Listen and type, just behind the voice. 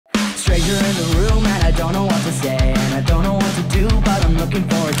stranger in the room and I don't know what to say, and I don't know what to do, but I'm looking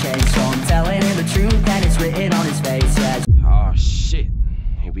for a change. So I'm telling him the truth and it's written on his face, yeah. Oh shit,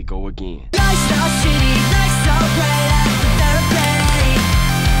 here we go again. Lifestyle shitty, lifestyle great, after therapy.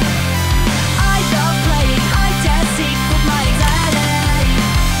 I love playing hide and seek with my anxiety.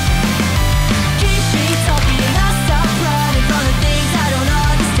 Keep me talking, I stop running from the things I don't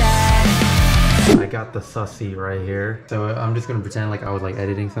understand. I got the sussy right here. So I'm just gonna pretend like I was like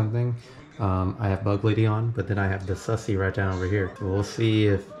editing something. I have Bug Lady on, but then I have the sussy right down over here. So we'll see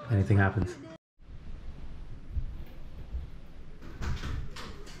if anything happens.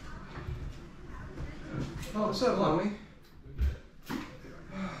 Oh, what's up, Lummy?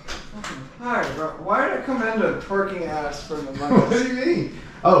 Hi, bro. Why did I come into twerking ass from the mic? What do you mean?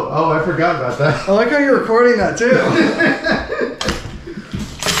 Oh, I forgot about that. I like how you're recording that too.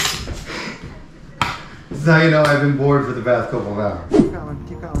 This is how you know I've been bored for the past couple of hours. Keep going,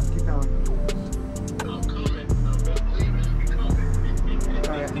 keep going, keep going.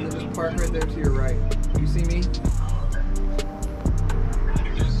 Alright, and then just park right there to your right. You see me?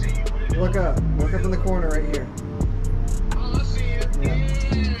 Look up in the corner right here. Oh, I see it.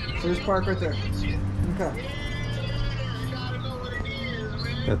 Yeah. So just park right there. Okay.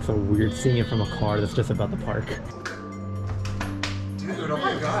 That's so weird seeing it from a car that's just about to park. Dude, oh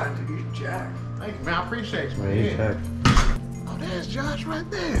my god, dude, you jacked. Thank you, man. I appreciate you, Wait, man. check. Oh, there's Josh right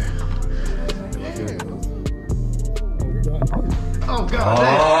there. Yeah. Oh,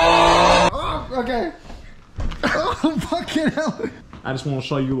 God. Oh, okay. Oh, fucking hell. I just want to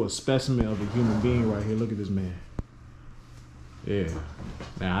show you a specimen of a human being right here. Look at this man. Yeah.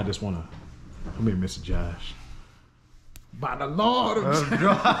 Now I just want to. Come here, Mr. Josh. By the Lord of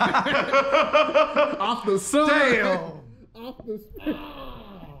God. Off the sun. Damn. Off the.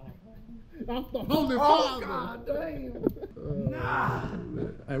 Off the Holy Father. God damn. Nah.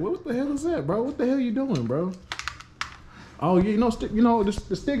 Hey, what the hell is that, bro? What the hell you doing, bro? Oh,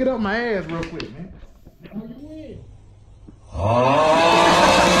 just stick it up my ass real quick, man. Oh, you in?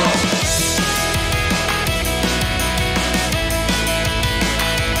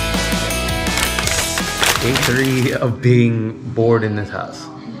 Day 3 of being bored in this house.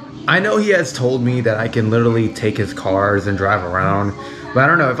 I know he has told me that I can literally take his cars and drive around, but I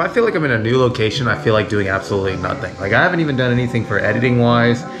don't know, if I feel like I'm in a new location, I feel like doing absolutely nothing. Like, I haven't even done anything for editing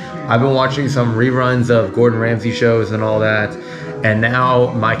wise. I've been watching some reruns of Gordon Ramsay shows and all that, and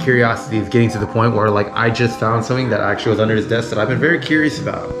now my curiosity is getting to the point where like I just found something that actually was under his desk that I've been very curious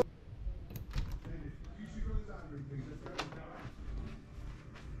about.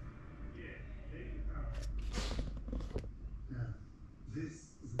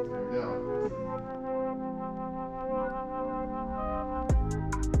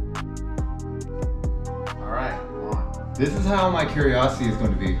 Alright, come on. This is how my curiosity is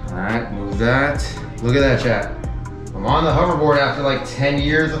going to be. Alright, move that. Look at that, chat. I'm on the hoverboard after like 10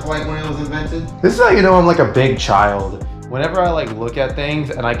 years of like when it was invented. This is how you know I'm like a big child. Whenever I like look at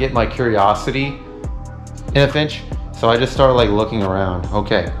things and I get my curiosity in a pinch, so I just start like looking around.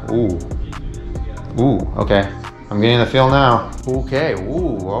 Okay, ooh. Ooh, okay. I'm getting the feel now. Okay,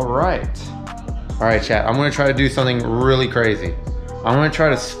 ooh, all right. All right, chat, I'm gonna try to do something really crazy. I'm gonna try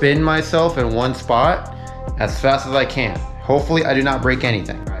to spin myself in one spot as fast as I can. Hopefully I do not break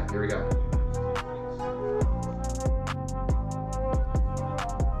anything. All right, here we go.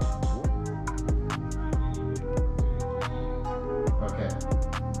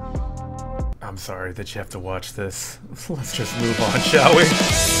 I'm sorry that you have to watch this. Let's just move on, shall we?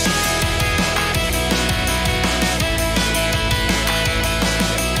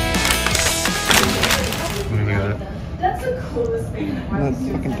 That's the coolest thing I've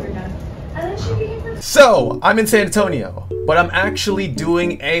ever done. And then she became her. So, I'm in San Antonio, but I'm actually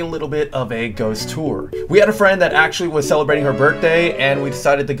doing a little bit of a ghost tour. We had a friend that actually was celebrating her birthday, and we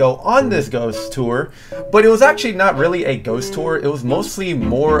decided to go on this ghost tour, but it was actually not really a ghost tour. It was mostly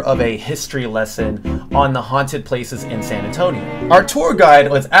more of a history lesson on the haunted places in San Antonio. Our tour guide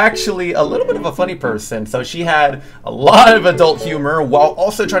was actually a little bit of a funny person, so she had a lot of adult humor while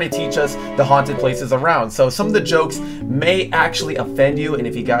also trying to teach us the haunted places around. So some of the jokes may actually offend you, and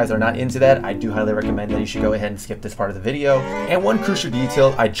if you guys are not into that, I do highly recommend that you should go ahead and skip this part of the video. And one crucial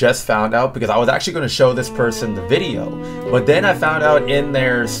detail I just found out, because I was actually going to show this person the video, but then I found out in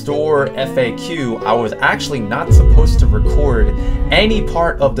their store FAQ I was actually not supposed to record any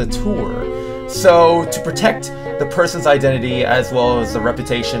part of the tour. So to protect the person's identity as well as the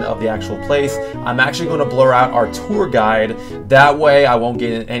reputation of the actual place, I'm actually going to blur out our tour guide. That way I won't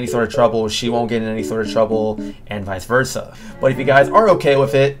get in any sort of trouble, she won't get in any sort of trouble, and vice versa. But if you guys are okay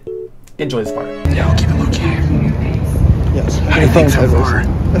with it, enjoy this part. Yeah, I'll keep it low key. Yes. I think so far.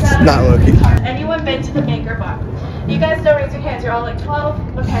 That's not low-key. Anyone been to the Menger bar? You guys don't raise your hands. You're all like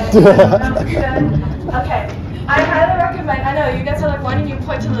 12. Okay. No, you're good. Okay. I highly recommend. I know you guys are like, why didn't you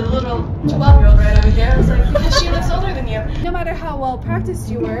point to the little 12-year-old right over here? I was like, because she looks older than you. No matter how well practiced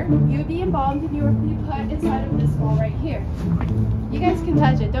you were, you would be embalmed and you would be put inside of this wall right here. You guys can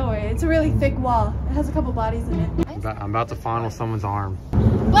touch it. Don't worry. It's a really thick wall. It has a couple bodies in it. I'm about to fondle someone's arm.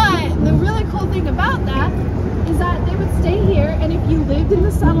 But the really cool thing about that is that they would stay here, and if you lived in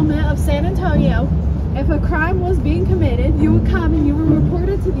the settlement of San Antonio, if a crime was being committed, you would come and you were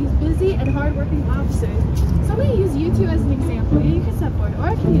reported to these busy and hardworking officers. So I'm going to use you two as an example. Yeah, you can step forward, or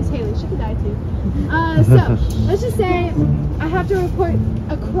I can use Haley. She could die too. So let's just say I have to report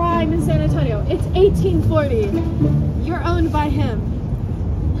a crime in San Antonio. It's 1840. You're owned by him.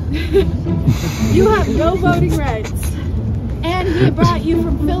 You have no voting rights. And he brought you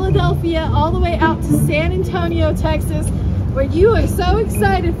from Philadelphia all the way out to San Antonio, Texas, where you are so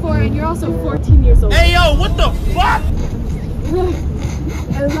excited for, and you're also 14 years old. Hey, yo, what the fuck?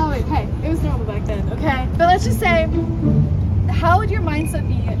 I love it. Hey, it was normal back then, okay? But let's just say, how would your mindset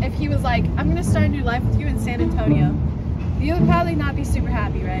be if he was like, I'm gonna start a new life with you in San Antonio? You would probably not be super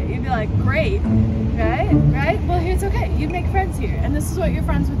happy, right? You'd be like, great, right? Right? Well, it's okay. You'd make friends here, and this is what your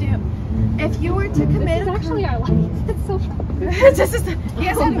friends would do. If you were to commit actually our life. It's so fun. You guys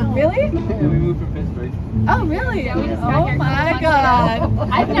had it, really? Yeah, we moved from Pittsburgh. Oh, really? Yeah, we just got Oh here my a couple God. months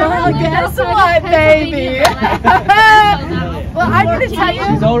ago. I've never Well, lived guess outside what, of baby? Well, I'm gonna tell you.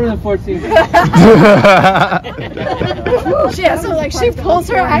 She's older than 14. She also like she pulls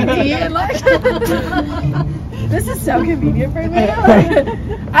her ID and like. This is so convenient for me. Like,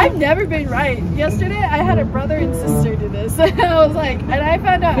 I've never been right. Yesterday, I had a brother and sister do this. I was like, and I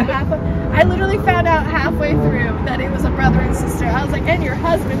found out I literally found out halfway through that it was a brother and sister. I was like, and your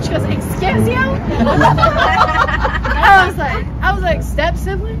husband? She goes, excuse you? I was like, step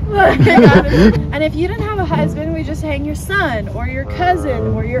sibling? And if you didn't have a husband, we just hang your son or your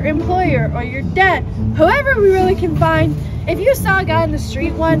cousin or your employer or your dad, whoever we really can find. If you saw a guy in the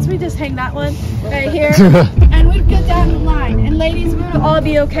street once, we just hang that one right here, and we'd go down the line, and ladies, we would all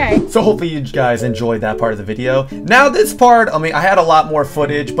be okay. So hopefully you guys enjoyed that part of the video. Now this part, I mean, I had a lot more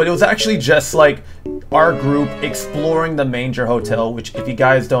footage, but it was actually just like our group exploring the Menger Hotel, which if you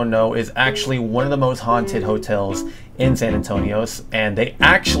guys don't know, is actually one of the most haunted hotels in San Antonio, and they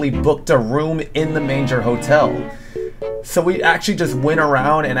actually booked a room in the Menger Hotel. So we actually just went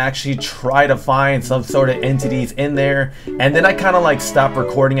around and actually tried to find some sort of entities in there. And then I kind of like stopped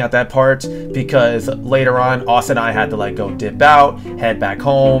recording at that part because later on, Austin and I had to like go dip out, head back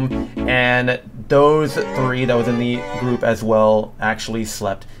home. And those three that was in the group as well actually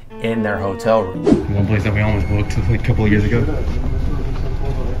slept in their hotel room. One place that we almost booked like a couple of years ago.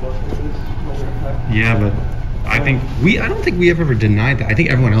 Yeah, but I don't think we have ever denied that. I think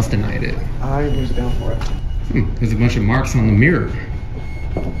everyone else denied it. I was down for it. There's a bunch of marks on the mirror.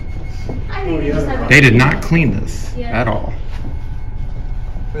 I think you just have They did not clean this at all.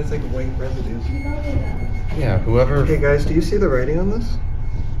 It's like white residues. Yeah, whoever. Okay, guys, do you see the writing on this?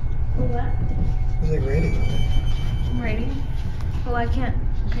 What? There's like writing on it. Writing? Well, I can't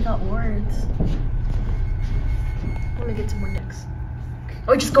pick out words. Let me get some more dicks.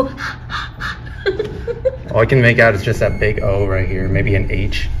 Oh, just go. All I can make out is just that big O right here, maybe an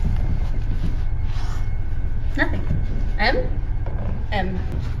H. Nothing. M? M.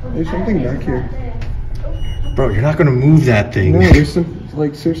 There's something back here. Bro, you're not gonna move that thing. No, there's some,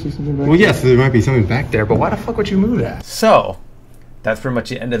 like, seriously something back Well, here. yes, there might be something back there, but why the fuck would you move that? So that's pretty much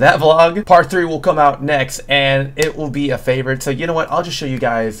the end of that vlog. Part 3 will come out next and it will be a favorite. So you know what? I'll just show you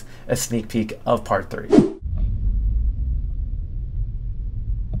guys a sneak peek of part 3.